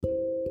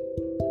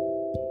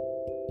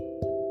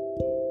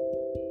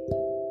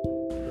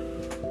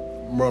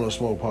Merlin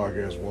Smoke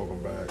Podcast,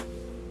 welcome back.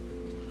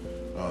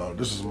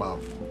 This is my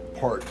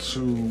part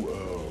two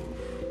of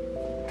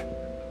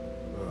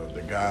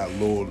the guy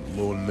Lil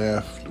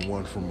Neff, the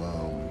one from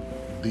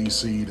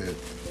DC that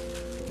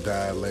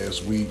died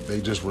last week. They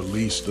just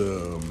released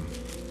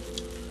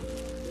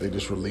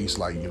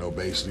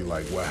basically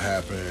like what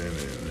happened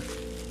and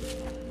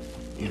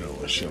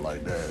and shit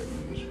like that. And,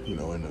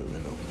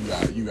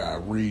 you gotta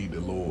read the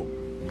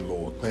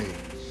little thing.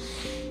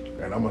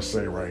 And I'm gonna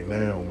say right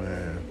now,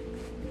 man,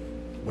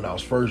 when I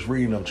was first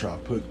reading, I'm trying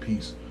to put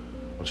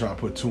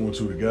two and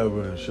two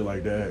together and shit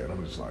like that, and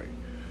I'm just like,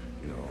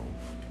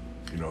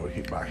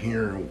 by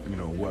hearing,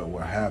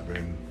 what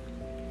happened,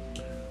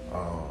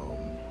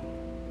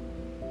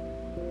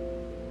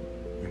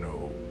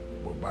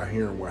 but by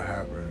hearing what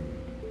happened,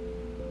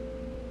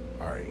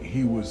 all right,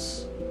 he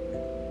was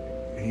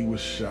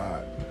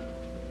shot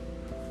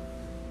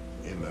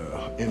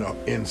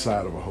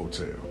inside of a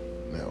hotel.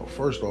 Now,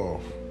 first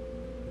off,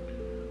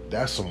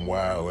 that's some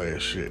wild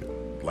ass shit.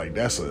 Like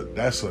that's a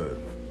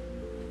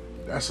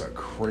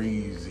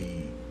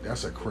crazy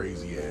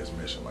ass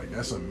mission. Like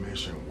that's a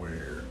mission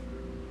where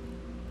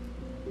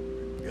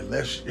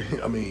unless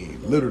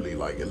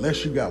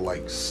you got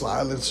like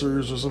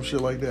silencers or some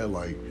shit like that,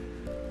 like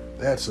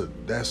that's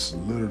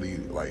literally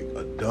like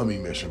a dummy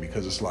mission,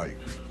 because it's like,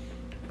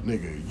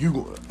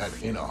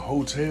 nigga, in a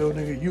hotel,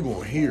 nigga, you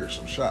gonna hear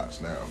some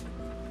shots. Now,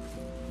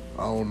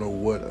 I don't know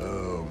what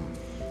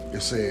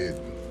it said,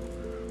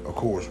 of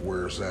course,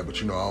 where it's at, but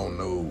I don't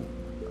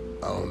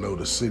know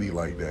the city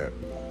like that.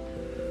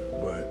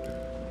 But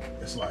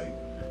it's like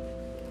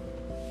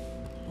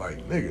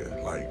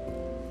nigga, like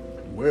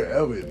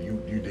wherever you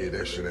did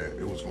that shit at,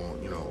 it was going,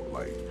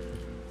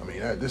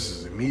 this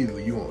is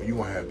immediately you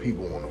gonna have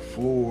people on the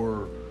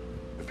floor,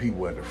 the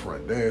people at the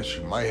front desk.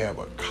 You might have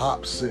a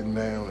cop sitting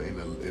down in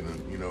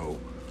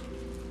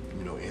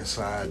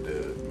inside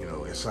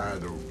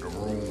the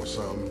room or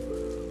something.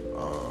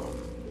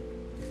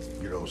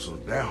 So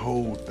that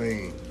whole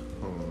thing.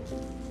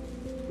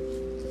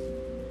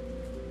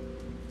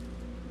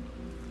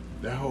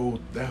 That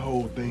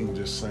whole thing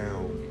just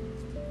sound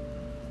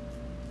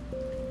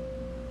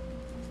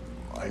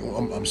like,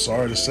 I'm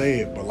sorry to say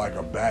it, but like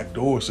a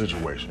backdoor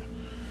situation.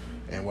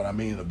 And what I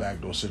mean a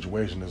backdoor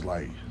situation is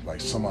like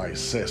somebody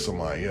set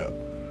somebody up,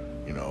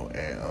 and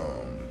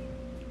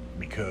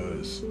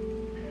because,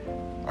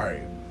 all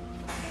right,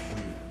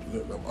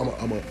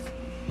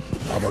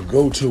 I'm gonna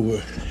go to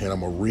it and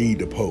I'm gonna read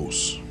the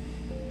post.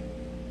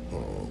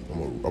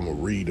 I'm gonna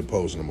read the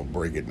post and I'm gonna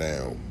break it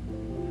down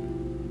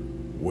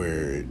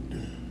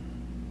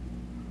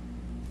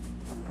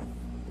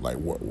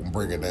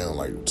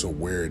to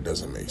where it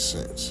doesn't make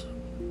sense.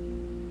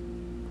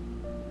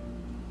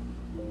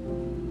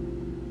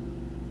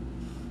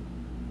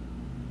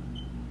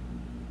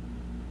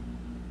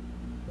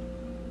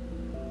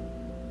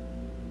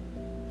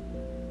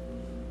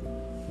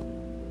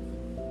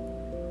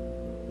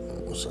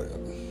 One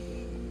second.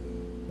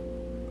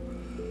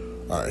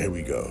 All right, here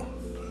we go.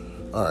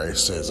 All right, it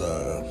says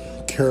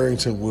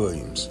Carrington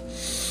Williams,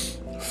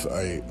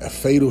 a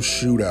fatal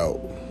shootout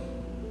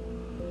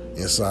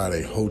inside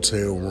a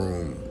hotel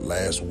room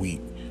last week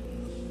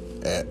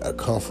at a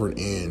Comfort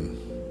Inn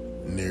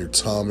near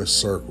Thomas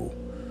Circle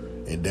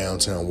in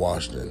downtown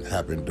Washington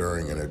happened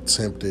during an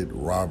attempted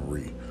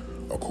robbery,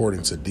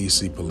 according to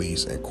DC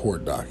police and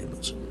court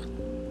documents.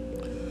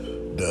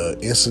 The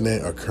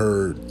incident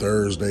occurred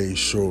Thursday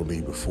shortly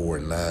before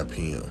 9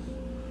 p.m.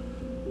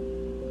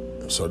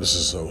 So this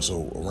is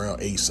so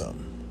around 8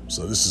 something.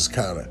 So this is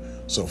kind of,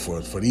 so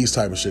for these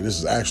type of shit, this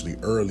is actually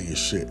early as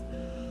shit.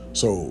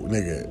 So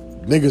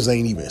niggas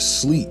ain't even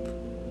sleep.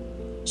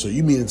 So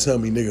you mean to tell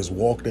me niggas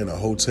walked in a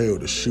hotel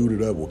to shoot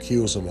it up or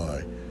kill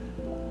somebody,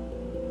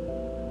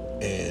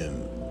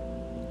 and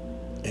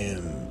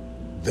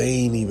they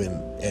ain't even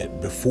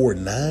at before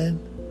 9?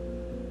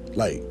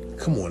 Like,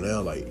 come on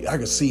now. Like, I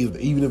could see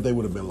even if they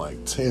would have been like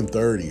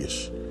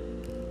 10:30ish,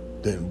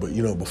 then, but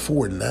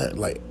before 9,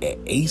 like at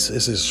 8, it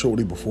says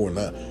shortly before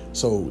 9.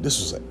 So this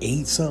was an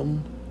 8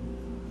 something.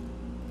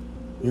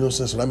 You know what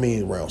I'm saying? So I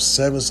mean around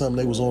 7 something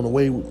they was on the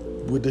way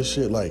with this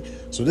shit. Like,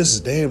 so this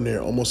is damn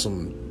near almost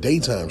some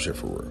daytime shit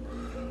for real.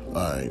 All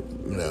right,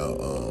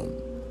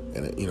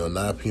 and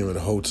 9 p.m. at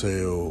a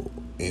hotel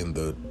in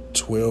the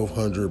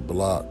 1200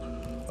 block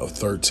of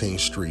 13th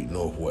Street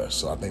Northwest.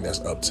 So I think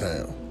that's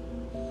uptown.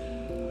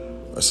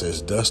 It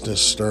says Dustin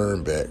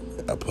Sternbeck,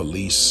 a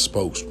police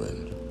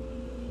spokesman,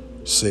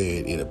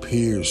 said it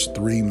appears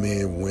 3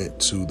 men went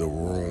to the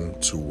room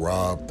to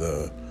rob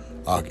the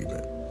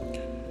occupant.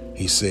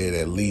 He said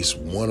at least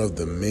one of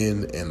the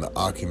men and the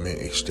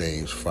occupant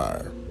exchanged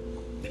fire.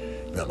 Now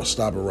I'm gonna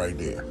stop it right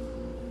there.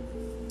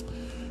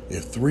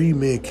 If 3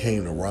 men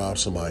came to rob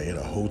somebody in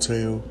a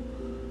hotel,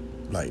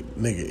 like,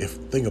 nigga,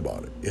 think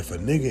about it. If a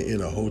nigga in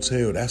a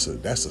hotel, that's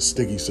a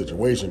sticky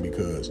situation,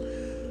 because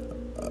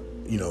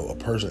a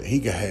person, he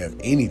could have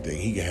anything.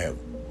 He could have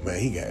Man,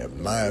 he can have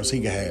knives.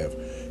 He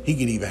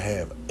could even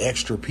have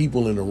extra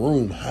people in the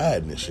room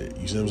hiding and shit.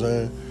 You see what I'm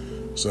saying?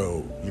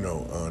 So,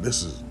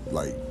 this is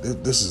like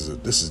this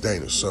is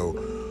dangerous. So,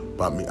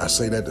 but I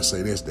say that to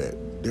say this,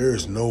 that there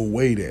is no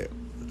way that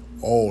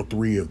all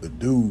three of the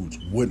dudes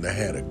wouldn't have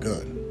had a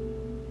gun.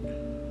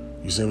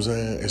 You see what I'm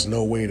saying? There's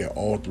no way that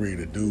all three of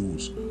the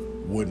dudes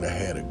wouldn't have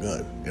had a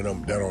gun. And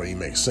that don't even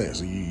make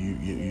sense. You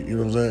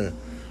know what I'm saying?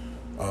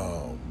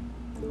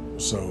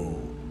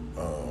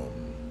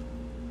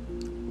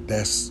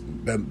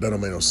 That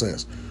don't make no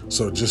sense.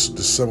 So just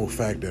the simple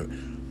fact that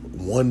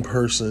one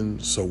person,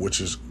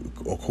 which is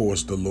of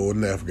course the Lord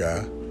Neff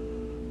guy,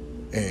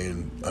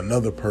 and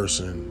another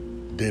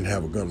person didn't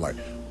have a gun. Like,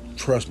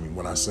 trust me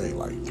when I say,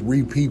 like,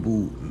 three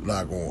people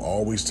not gonna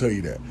always tell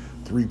you that.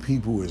 Three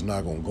people is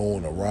not gonna go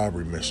on a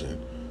robbery mission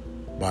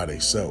by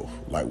themselves,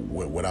 like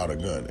without a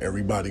gun.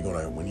 Everybody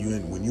gonna, when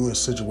you in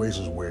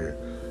situations where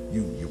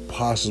you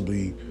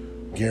possibly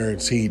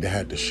guaranteed to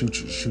have to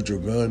shoot your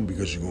gun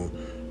because you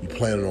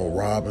planning on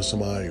robbing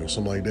somebody or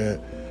something like that,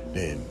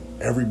 then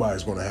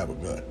everybody's gonna have a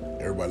gun.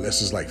 Everybody, let's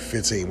just like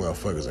 15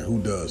 motherfuckers, and who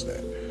does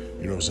that?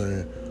 You know what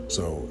I'm saying?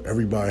 So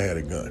everybody had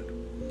a gun.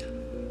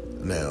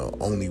 Now,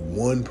 only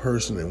one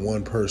person and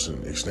one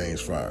person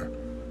exchanged fire.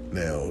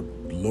 Now,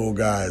 the little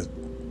guy,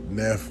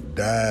 Neff,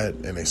 died,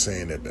 and they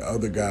saying that the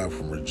other guy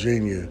from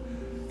Virginia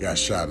got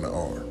shot in the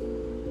arm.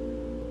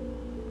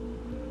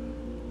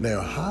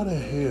 Now, how the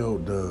hell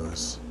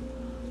does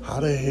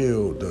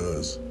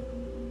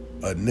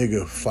a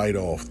nigga fight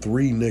off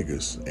three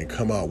niggas and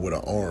come out with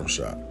an arm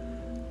shot?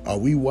 Are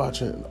we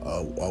watching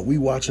a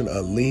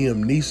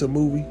Liam Neeson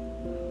movie?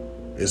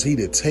 Is he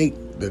the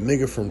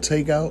nigga from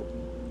Takeout?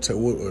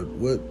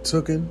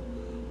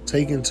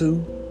 Taken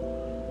 2?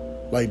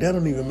 Like, that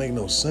don't even make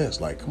no sense.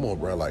 Like, come on,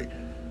 bro. Like,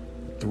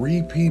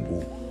 three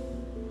people.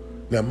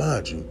 Now,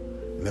 mind you,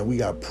 now we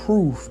got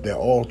proof that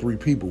all three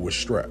people were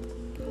strapped.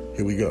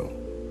 Here we go.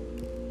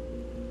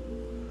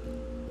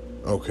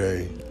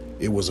 Okay,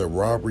 it was a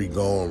robbery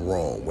gone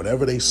wrong.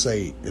 Whenever they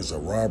say it's a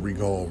robbery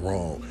gone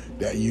wrong,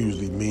 that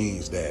usually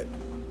means that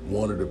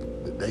one of the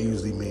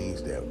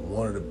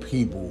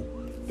people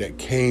that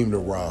came to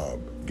rob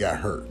got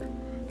hurt.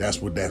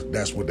 That's what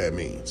that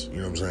means. You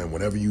know what I'm saying?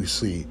 Whenever you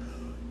see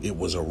it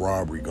was a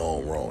robbery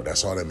gone wrong,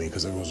 that's all that means.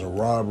 Because if it was a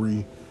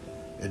robbery,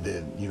 and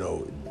then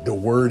the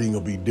wording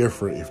will be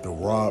different if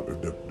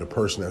the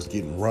person that's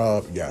getting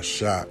robbed got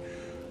shot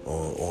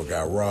or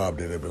got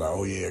robbed, and they'll be like,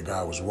 oh yeah, a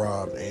guy was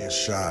robbed and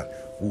shot.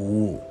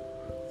 Ooh.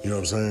 You know what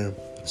I'm saying?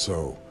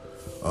 So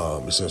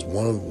it says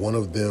one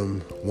of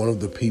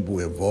the people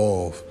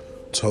involved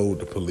told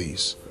the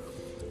police,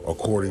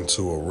 according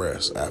to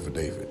arrest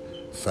affidavit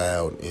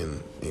filed in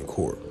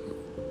court.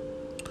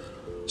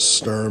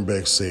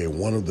 Sternbeck said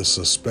one of the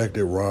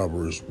suspected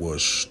robbers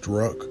was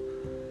struck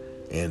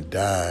and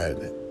died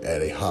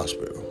at a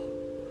hospital.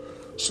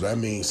 So that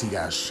means he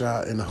got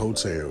shot in the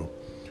hotel.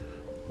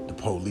 The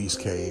police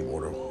came,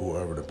 or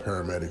whoever, the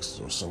paramedics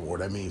or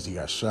that means he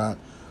got shot.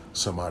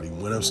 Somebody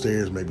went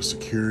upstairs, maybe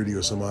security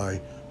or somebody,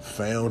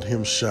 found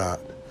him shot,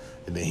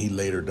 and then he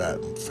later died.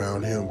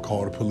 Found him,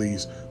 called the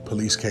police.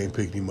 Police came,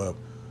 picked him up,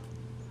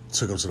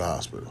 took him to the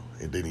hospital,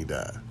 and then he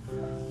died.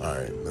 All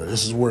right, now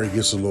this is where it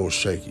gets a little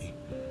shaky.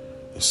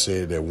 It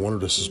said that one of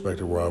the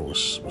suspected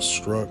robbers was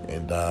struck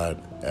and died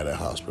at a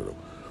hospital.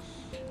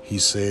 He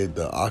said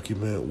the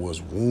occupant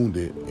was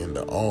wounded in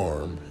the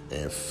arm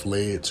and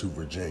fled to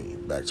Virginia,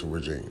 back to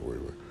Virginia,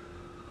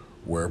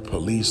 where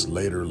police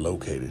later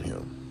located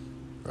him.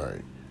 All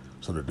right,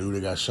 so the dude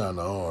that got shot in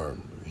the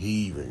arm,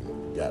 he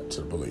even got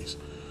to the police.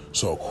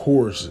 So of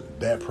course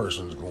that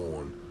person's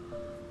going.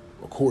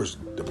 Of course,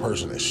 the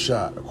person that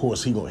shot, of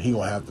course he gonna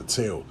have to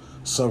tell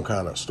some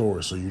kind of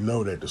story. So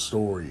that the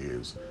story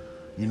is,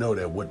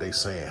 that what they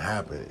saying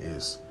happened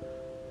is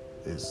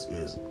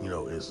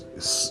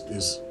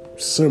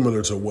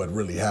similar to what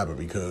really happened,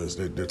 because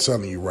they're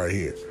telling you right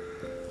here.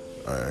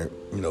 All right,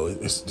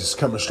 it's just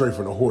coming straight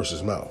from the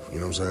horse's mouth. You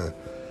know what I'm saying?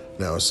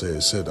 Now it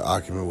said the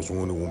occupant was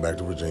wounded, went back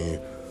to Virginia.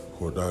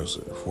 For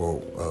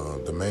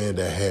the man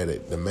that had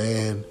it, the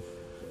man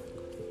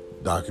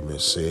document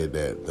said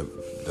that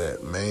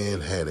that man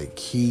had a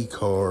key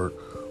card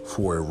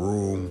for a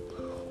room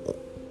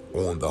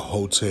on the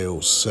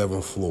hotel's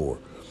 7th floor,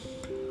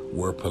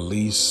 where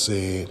police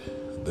said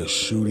the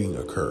shooting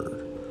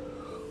occurred.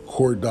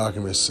 Court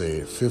documents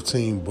said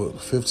 15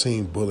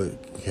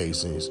 bullet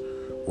casings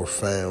were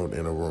found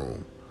in a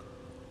room,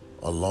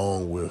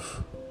 along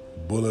with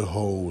bullet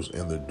holes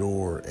in the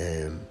door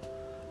and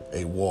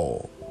a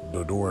wall.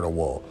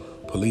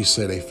 Police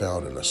said they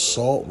found an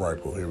assault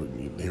rifle.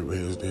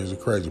 Here's the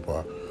crazy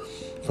part.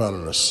 Found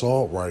an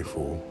assault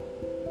rifle.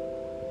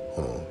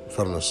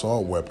 Found an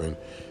assault weapon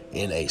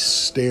in a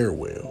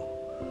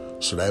stairwell.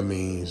 So that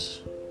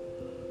means,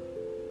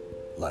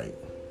 like,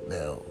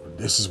 now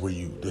this is what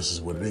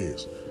it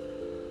is.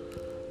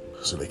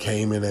 So they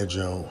came in that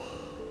junk.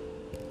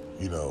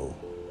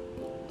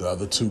 The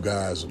other two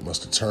guys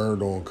must have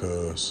turned on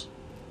cuz.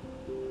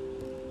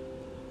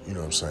 You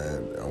know what I'm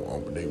saying?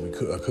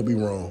 I could be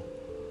wrong.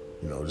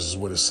 This is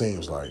what it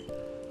seems like.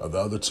 The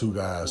other two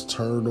guys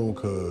turned on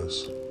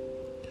Cuz.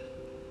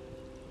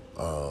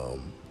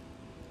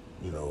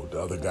 The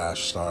other guy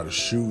started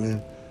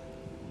shooting.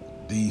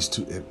 These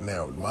two.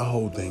 Now, my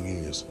whole thing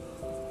is,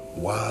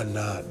 why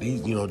not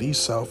these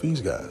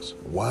Southeast guys?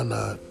 Why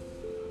not?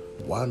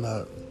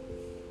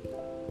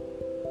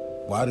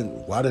 Why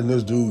didn't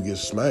this dude get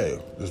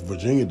smacked? This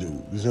Virginia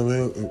dude. You know what I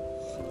mean?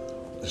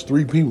 It's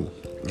 3 people.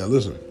 Now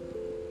listen.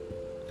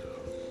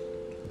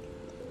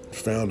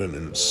 Found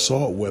an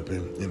assault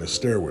weapon in a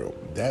stairwell.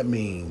 That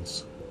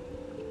means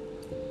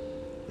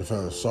they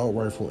found an assault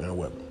rifle and a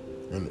weapon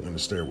in the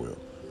stairwell.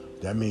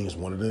 That means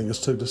one of the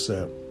niggas took the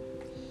step.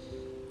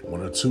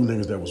 One of the 2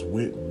 niggas that was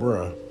with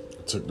bruh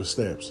took the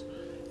steps,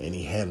 and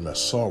he had an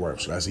assault rifle.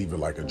 So that's either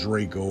like a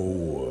Draco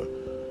or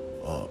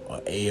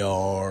an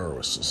AR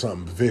or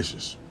something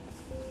vicious.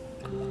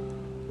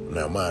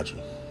 Now, mind you,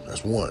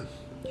 that's one.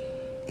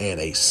 And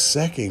a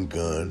second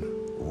gun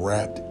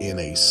wrapped in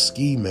a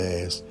ski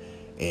mask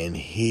and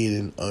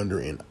hidden under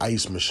an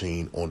ice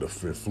machine on the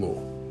 5th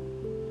floor.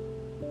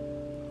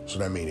 So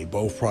that means they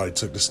both probably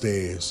took the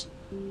stairs,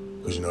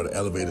 because the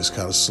elevator's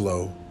kind of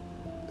slow.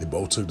 They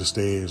both took the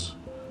stairs,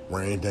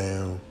 ran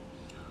down.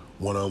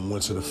 One of them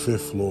went to the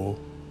 5th floor.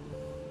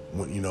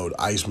 The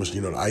ice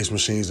machine, the ice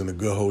machines in the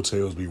good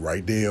hotels be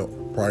right there,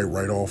 probably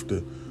right off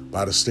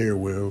by the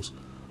stairwells,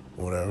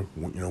 whatever.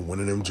 One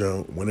of them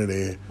jumped, went in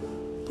there,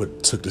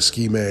 took the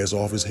ski mask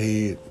off his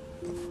head,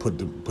 put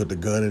the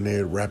gun in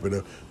there, wrap it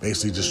up,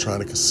 basically just trying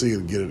to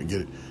conceal,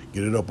 get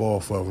it up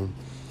off of him.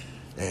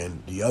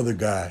 And the other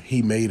guy,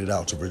 he made it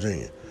out to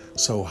Virginia.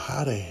 So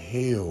how the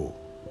hell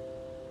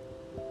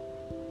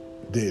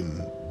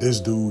didn't this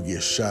dude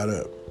get shot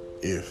up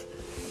if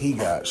he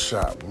got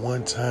shot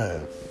one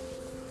time?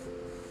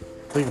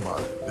 Think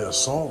about it. The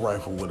assault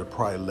rifle would have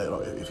probably let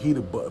off. If he'd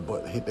have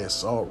but hit that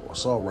assault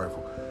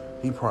rifle,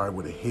 he probably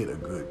would have hit a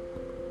good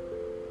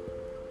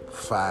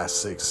 5,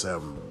 6,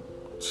 7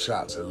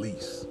 shots at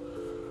least.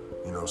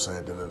 You know what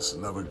I'm saying? Then it's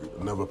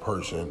another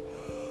person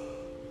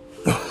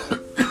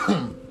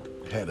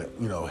had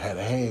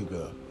a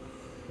handgun.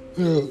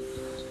 Yeah.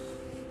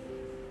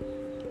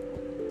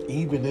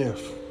 Even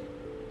if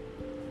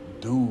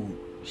dude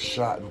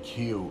shot and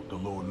killed the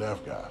little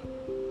Neff guy,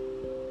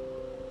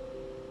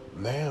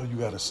 now you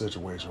got a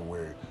situation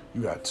where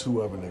you got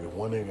 2 other niggas.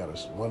 One nigga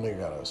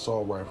got an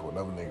assault rifle,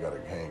 another nigga got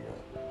a handgun.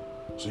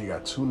 So you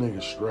got 2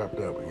 niggas strapped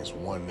up against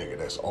one nigga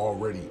that's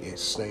already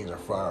exchanging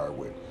fire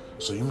with.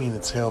 So you mean to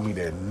tell me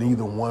that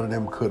neither one of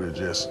them could have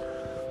just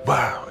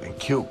and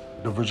killed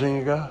the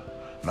Virginia guy?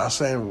 Not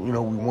saying we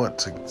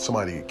want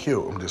somebody to get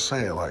killed. I'm just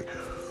saying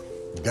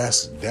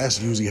that's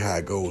usually how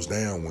it goes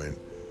down when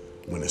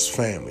it's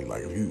family.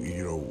 Like if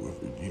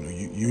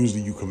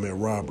usually you commit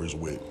robberies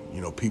with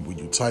people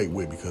you tight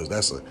with, because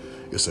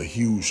it's a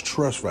huge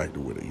trust factor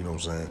with it. You know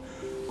what I'm saying?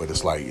 But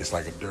it's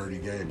like a dirty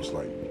game. It's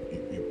like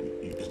if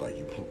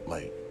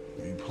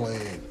you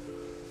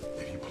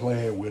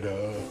playing with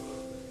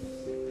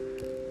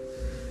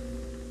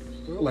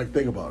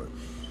think about it.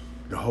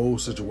 The whole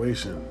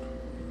situation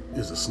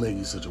is a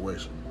snaky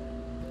situation,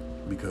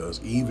 because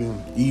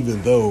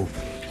even though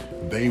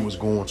they was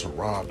going to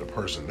rob the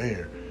person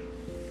there,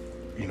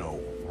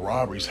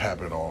 robberies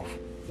happen off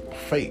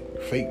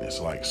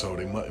fakeness. So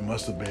it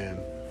must have been,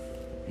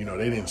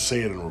 they didn't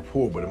say it in the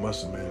report, but it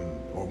must have been,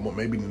 or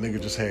maybe the nigga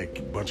just had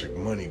a bunch of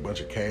money, a bunch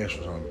of cash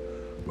or something.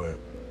 But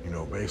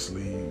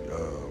basically,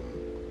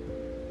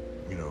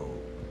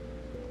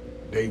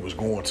 they was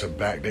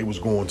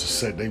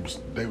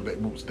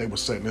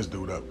setting this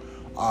dude up,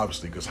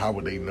 obviously, because how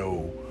would they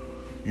know,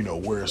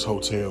 where his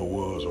hotel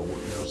was, or what,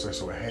 what I'm saying?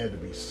 So it had to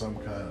be some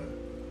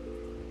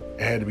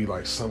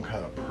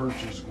kind of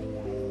purchase going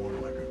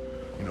on, like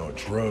a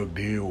drug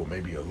deal, or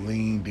maybe a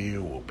lean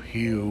deal, or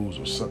pills,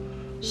 or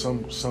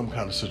some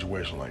kind of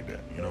situation like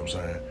that. You know what I'm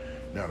saying?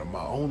 Now,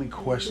 my only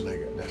question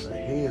that's a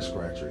head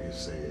scratcher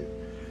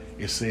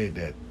it said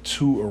that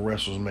 2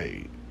 arrests was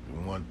made.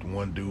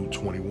 One dude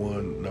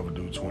 21, another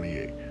dude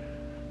 28. It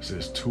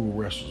says 2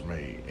 arrests was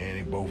made, and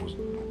they both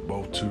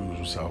 2s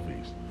from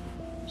Southeast.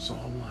 So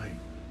I'm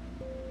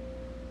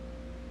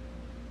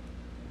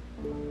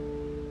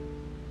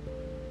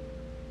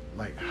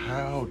like,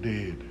 how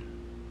did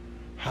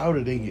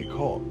they get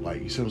caught?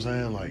 Like, you see what I'm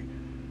saying? Like,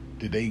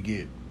 did they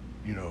get,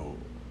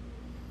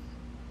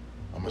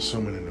 I'm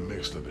assuming in the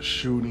midst of the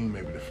shooting,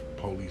 maybe the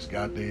police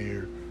got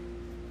there.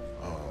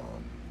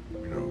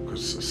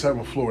 Because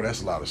 7th floor,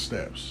 that's a lot of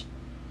steps.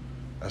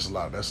 That's a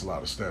lot of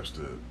steps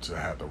to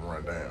have to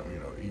run down.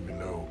 Even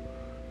though,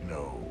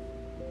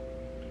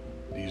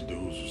 these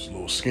dudes was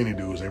little skinny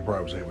dudes, they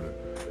probably was able to,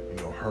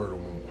 hurdle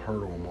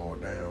them all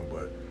down.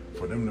 But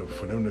for them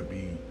to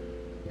be,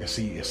 and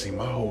see,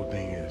 my whole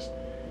thing is,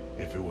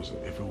 if it was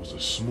a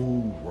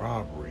smooth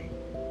robbery,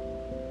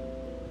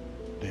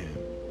 then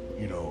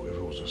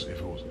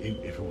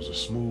if it was a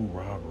smooth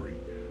robbery,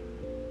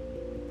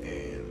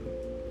 and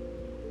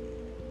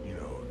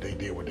they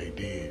did what they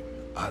did,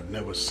 I've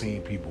never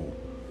seen people,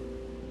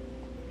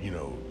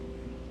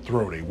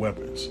 throw their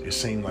weapons. It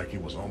seemed like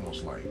it was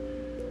almost like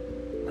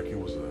it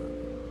was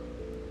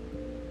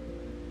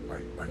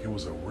like it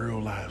was a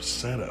real life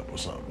setup or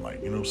something.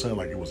 Like, you know what I'm saying?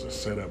 Like it was a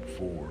setup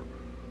for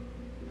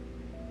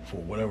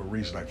whatever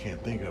reason I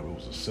can't think of. It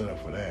was a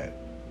setup for that.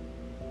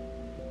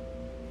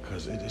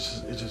 Cause it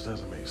just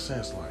doesn't make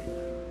sense. Like,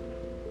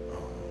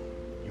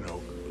 you know,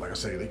 like I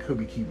say, they could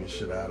be keeping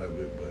shit out of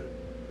it, but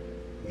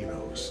you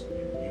know,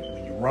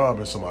 when you're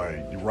robbing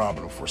somebody, you're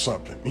robbing them for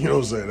something. You know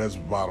what I'm saying? That's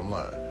the bottom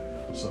line.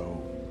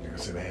 So, like I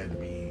said, it had to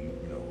be,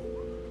 you know,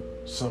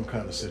 some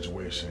kind of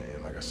situation.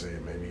 And like I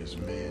said, maybe it's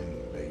men,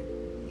 they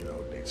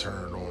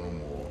turned on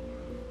him, or,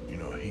 you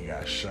know, he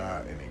got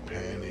shot and they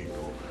panicked,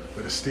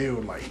 but it's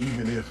still like,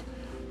 even if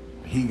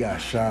he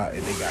got shot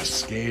and they got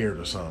scared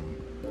or something,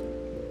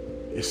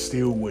 it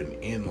still wouldn't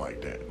end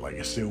like that. Like,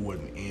 it still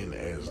wouldn't end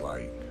as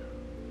like,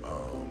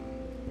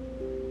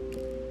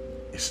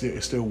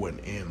 it still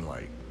wouldn't end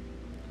like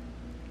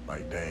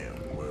damn,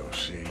 well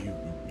shit, you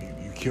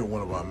killed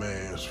one of our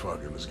mans,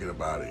 fuck it, let's get up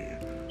out of here.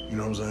 You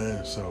know what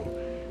I'm saying? So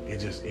it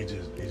just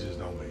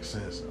don't make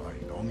sense. Like,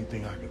 the only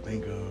thing I could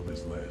think of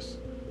is less.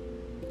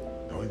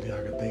 The only thing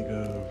I could think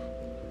of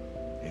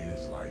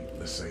is, like,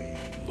 let's say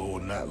Lil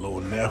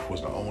Neff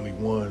was the only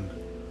one.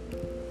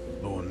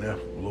 Lil Neff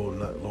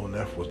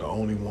was the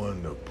only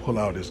one to pull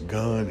out his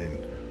gun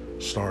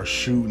and start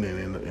shooting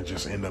and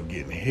just end up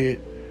getting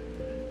hit.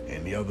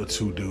 And the other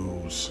two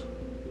dudes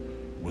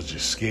was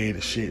just scared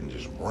as shit and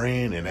just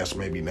ran. And that's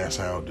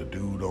how the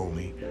dude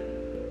only.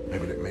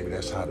 Maybe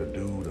that's how the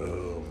dude.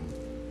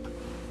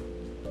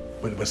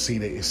 But see,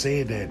 it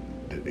said that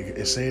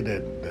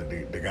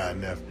the guy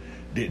Neff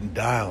didn't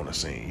die on the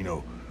scene. You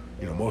know,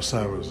 most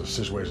times it was a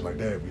situation like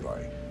that,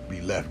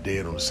 be left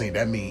dead on the scene.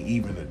 That means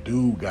even the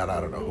dude got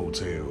out of the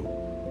hotel,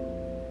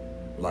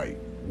 like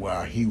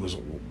while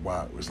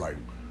it's like,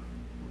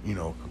 you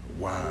know,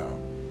 while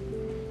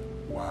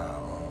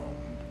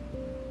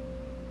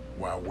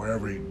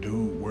wherever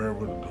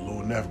the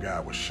Lil Neff guy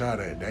was shot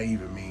at, that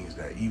even means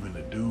that even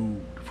the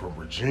dude from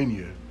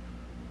Virginia,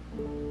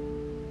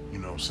 you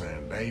know what I'm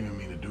saying? That even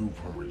mean the dude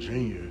from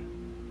Virginia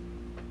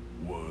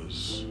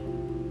was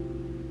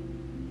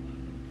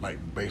like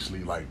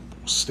basically like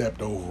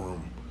stepped over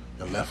him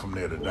and left him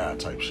there to die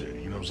type shit.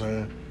 You know what I'm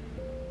saying?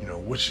 You know,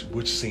 which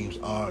seems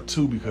odd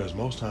too, because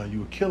most times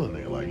you were killing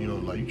it. Like, you know,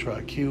 like you try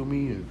to kill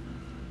me and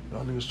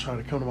y'all niggas try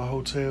to come to my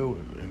hotel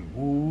and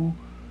woo.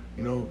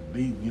 You know,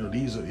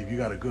 these are, if you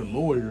got a good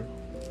lawyer,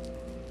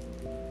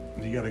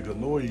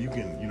 you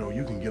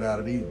can get out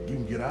of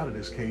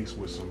this case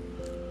with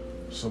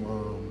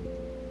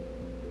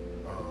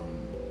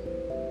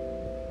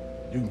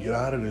you can get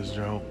out of this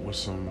junk with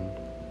some,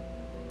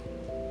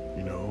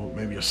 you know,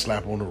 maybe a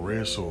slap on the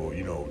wrist, or,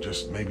 you know,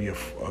 just maybe a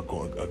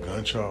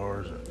gun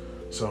charge,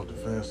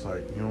 self-defense,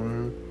 like, you know what I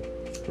mean?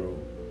 So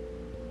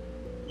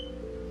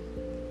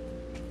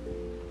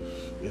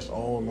it's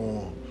all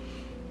on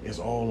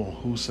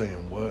who's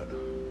saying what.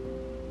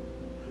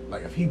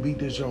 Like, if he beat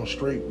this junk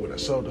straight with a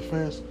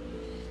self-defense,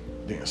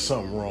 then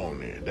something wrong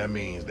there. That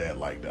means that,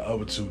 like, the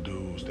other two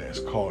dudes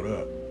that's caught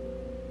up.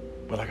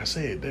 But like I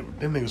said, them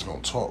niggas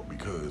gonna talk,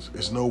 because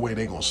there's no way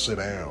they gonna sit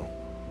down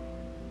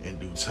and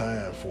do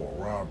time for a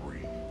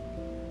robbery.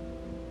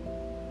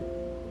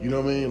 You know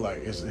what I mean?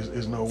 Like, it's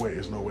no way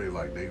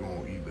like they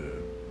gonna either,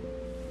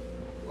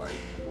 like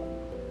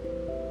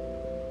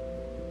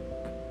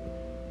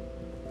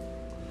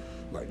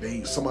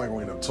somebody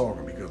gonna end up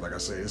talking, because like I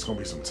said, it's gonna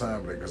be some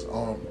time there, because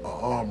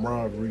armed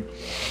robbery,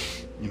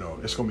 you know,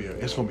 it's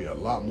gonna be a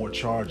lot more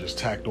charges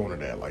tacked onto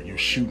that. Like, you're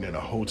shooting in a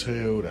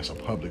hotel, that's a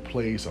public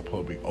place, a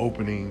public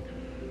opening.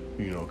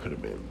 You know, could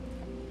have been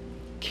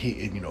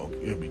kid. You know,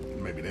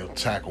 maybe they'll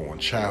tackle on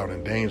child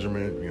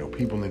endangerment. You know,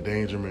 people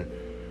endangerment.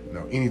 You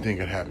know, anything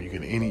could happen.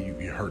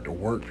 You hurt the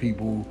work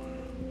people,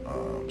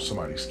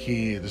 somebody's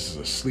kid. This is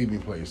a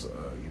sleeping place.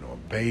 You know, a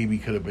baby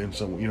could have been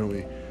some. You know what I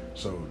mean?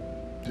 So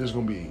it's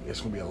gonna be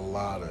a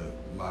lot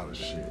of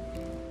shit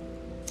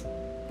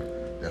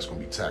that's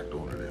gonna be tacked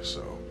onto this.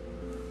 So,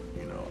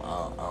 you know,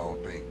 I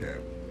don't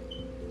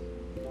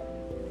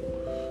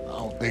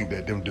think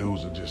that them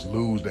dudes will just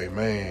lose their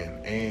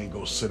man and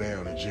go sit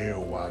down in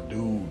jail while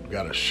dude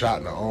got a shot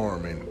in the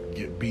arm and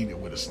get beaten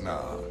with a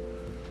snob.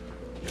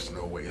 There's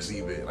no way. It's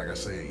even, like I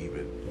said,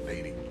 even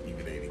they,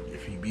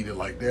 if he beat it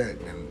like that,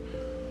 then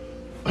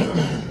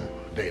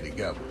they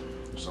together.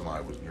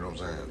 Somebody was, you know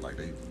what I'm saying? Like,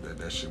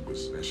 that shit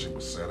was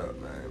set up,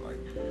 man. Like,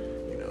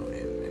 you know,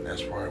 and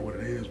that's probably what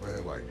it is,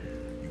 man. Like,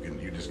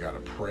 you just gotta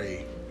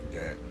pray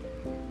that.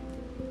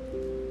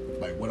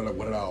 Like, what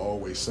did I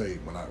always say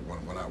when I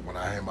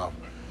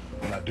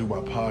do my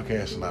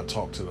podcast and I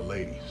talk to the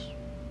ladies,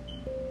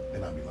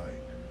 and I be like,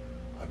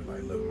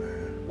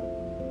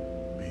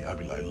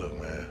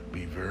 look, man,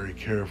 be very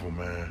careful,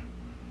 man.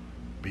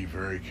 Be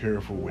very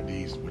careful with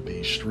these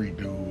street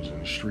dudes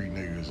and street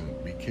niggas,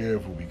 and be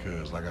careful,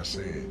 because, like I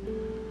said,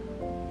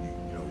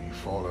 you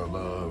fall in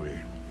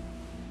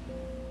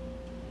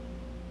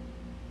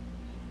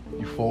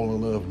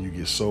love, and you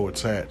get so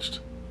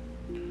attached,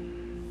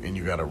 and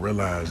you gotta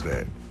realize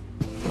that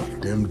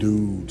them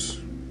dudes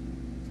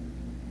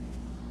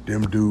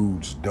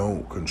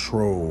don't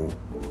control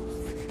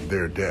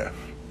their death.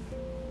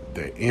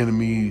 their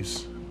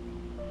enemies,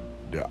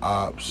 their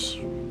ops,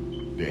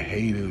 their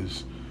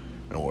haters,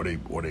 or they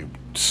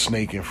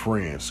snaking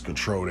friends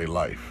control their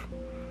life.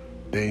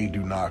 They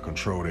do not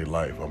control their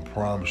life. I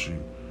promise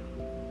you,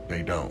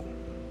 they don't.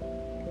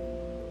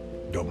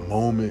 The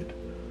moment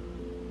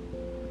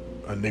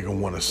a nigga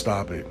want to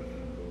stop it,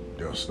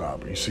 they'll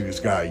stop it. You see this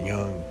guy,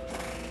 young,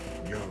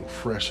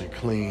 fresh and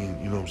clean,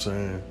 you know what I'm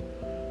saying?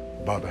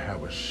 About to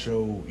have a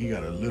show. He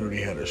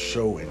literally had a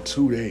show in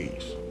 2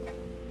 days.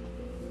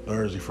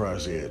 Thursday,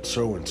 Friday, a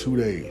show in 2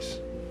 days.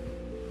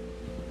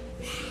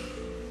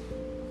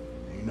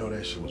 You know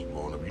that shit was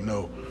blowing up. You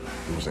know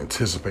there was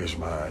anticipation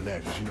behind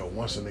that. Cause you know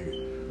once a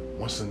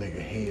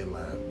nigga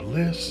headline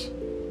Bliss,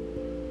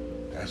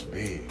 that's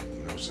big. You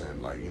know what I'm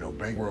saying? Like, you know,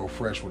 Bankroll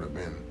Fresh would have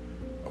been,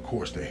 of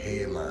course, the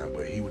headline,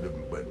 but he would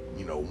have. But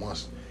you know,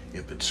 once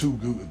if the two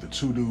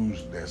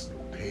dudes that's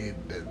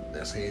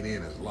head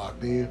in is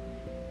locked in,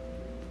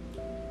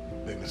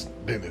 then it's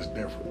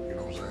different. You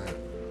know what I'm saying?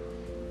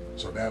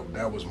 So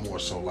that was more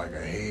so like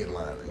a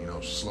headliner. You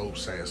know,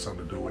 Slopes had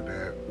something to do with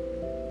that.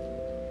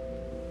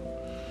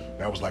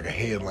 That was like a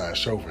headline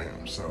show for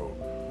him. So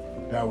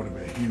that would have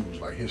been huge.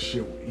 Like his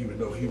shit, even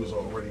though he was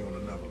already on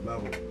another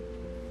level.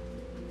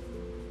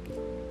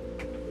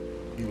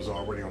 He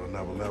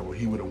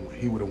would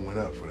have went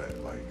up for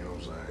that. Like, you know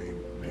what I'm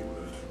saying? He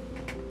would have,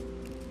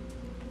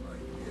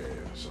 like,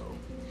 yeah. So,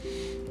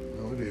 you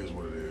know, it is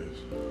what it is.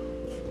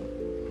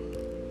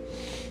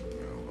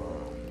 You know,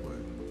 but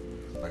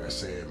like I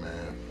said,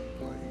 man,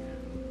 like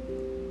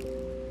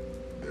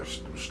the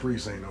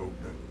streets ain't no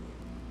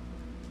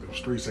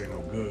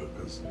good,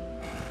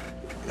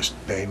 because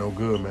they ain't no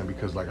good, man,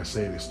 because like I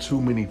said, it's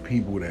too many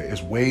people that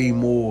it's way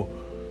more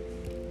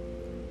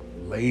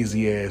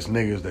lazy ass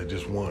niggas that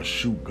just want to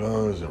shoot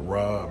guns and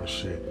rob and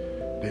shit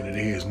than it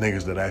is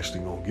niggas that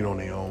actually gonna get on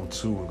their own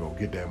too and go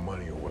get that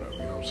money or whatever. You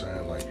know what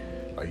I'm saying?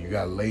 Like you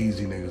got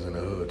lazy niggas in the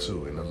hood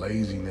too, and the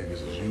lazy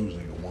niggas is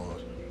usually the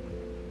ones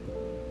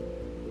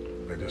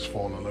that just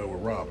fall in love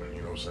with robbing.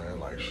 You know what I'm saying?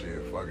 Like,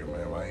 shit, fuck it,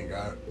 man. If I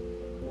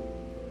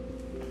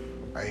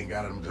ain't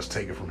got it, I'm just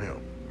take it from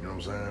him. You know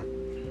what I'm saying?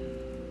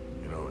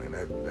 You know, and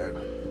that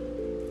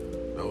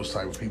those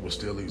type of people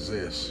still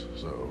exist.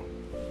 So